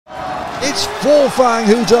It's Forfang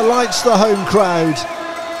who delights the home crowd.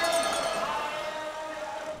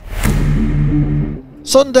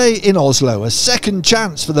 Sunday in Oslo, a second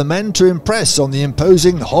chance for the men to impress on the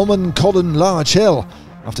imposing Holmenkollen Large Hill.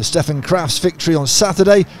 After Stefan Kraft's victory on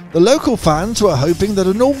Saturday, the local fans were hoping that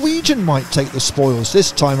a Norwegian might take the spoils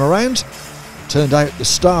this time around. It turned out the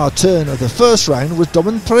star turn of the first round was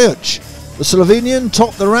Johann A. The Slovenian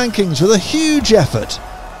topped the rankings with a huge effort.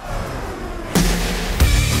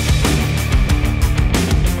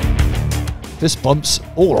 Fist bumps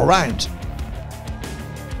all around.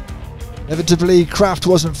 Inevitably, Kraft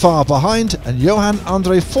wasn't far behind and Johann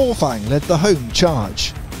A. Forfang led the home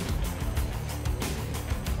charge.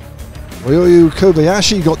 Ryoyu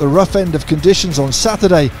Kobayashi got the rough end of conditions on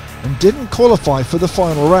Saturday and didn't qualify for the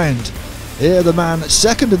final round. Here the man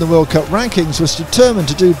second in the World Cup rankings was determined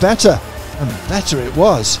to do better, and better it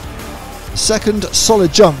was. The second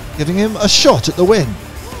solid jump giving him a shot at the win.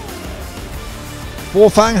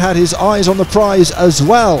 Forfang had his eyes on the prize as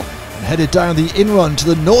well and headed down the in-run to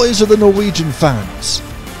the noise of the Norwegian fans.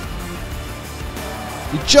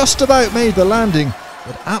 He just about made the landing,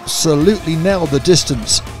 but absolutely nailed the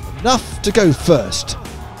distance, enough to go first.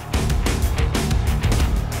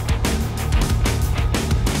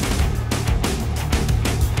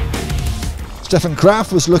 Stefan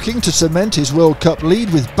Kraft was looking to cement his World Cup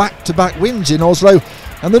lead with back-to-back wins in Oslo,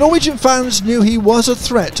 and the Norwegian fans knew he was a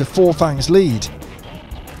threat to Forfang's lead.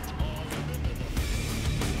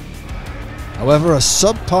 However, a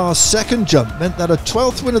subpar second jump meant that a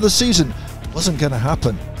 12th win of the season wasn't going to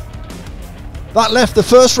happen. That left the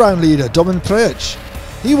first round leader, Johann A.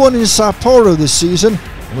 He won in Sapporo this season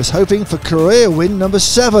and was hoping for career win number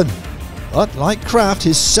 7. But like Kraft,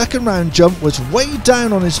 his second round jump was way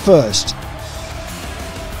down on his first.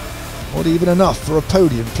 Not even enough for a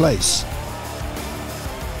podium place.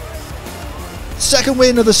 Second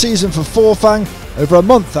win of the season for Forfang, over a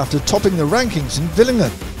month after topping the rankings in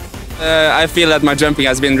Villingen. I feel that my jumping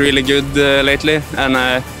has been really good lately,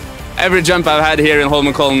 and every jump I've had here in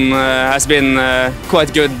Holmenkollen has been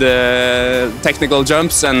quite good technical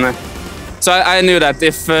jumps, and so I knew that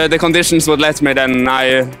if the conditions would let me, then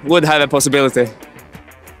I would have a possibility.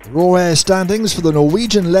 The raw air standings for the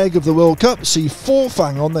Norwegian leg of the World Cup see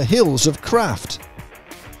Forfang on the heels of Kraft.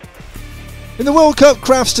 In the World Cup,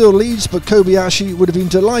 Kraft still leads, but Kobayashi would have been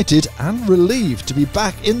delighted and relieved to be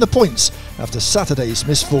back in the points after Saturday's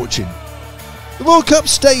misfortune. The World Cup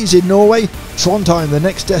stays in Norway, Trondheim the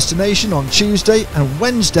next destination on Tuesday and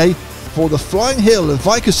Wednesday for the Flying Hill of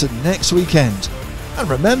Vikersund next weekend. And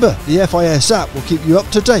remember, the FIS app will keep you up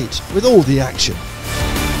to date with all the action.